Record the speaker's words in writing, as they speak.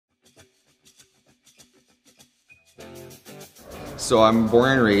So I'm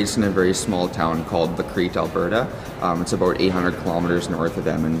born and raised in a very small town called Laird, Alberta. It's about 800 kilometers north of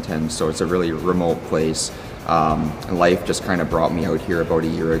Edmonton, so it's a really remote place. Life just kind of brought me out here about a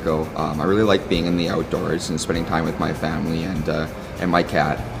year ago. I really like being in the outdoors and spending time with my family and my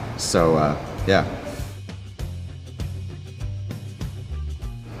cat. So yeah.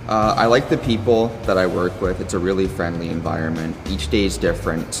 I like the people that I work with. It's a really friendly environment. Each day is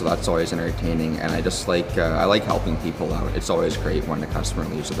different, so that's always entertaining. And I just like, I like helping people out. It's always great when a customer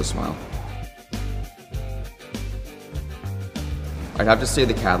leaves with a smile. I'd have to say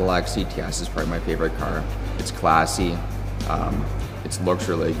the Cadillac CTS is probably my favorite car. It's classy, it looks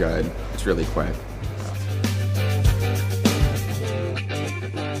really good, it's really quick.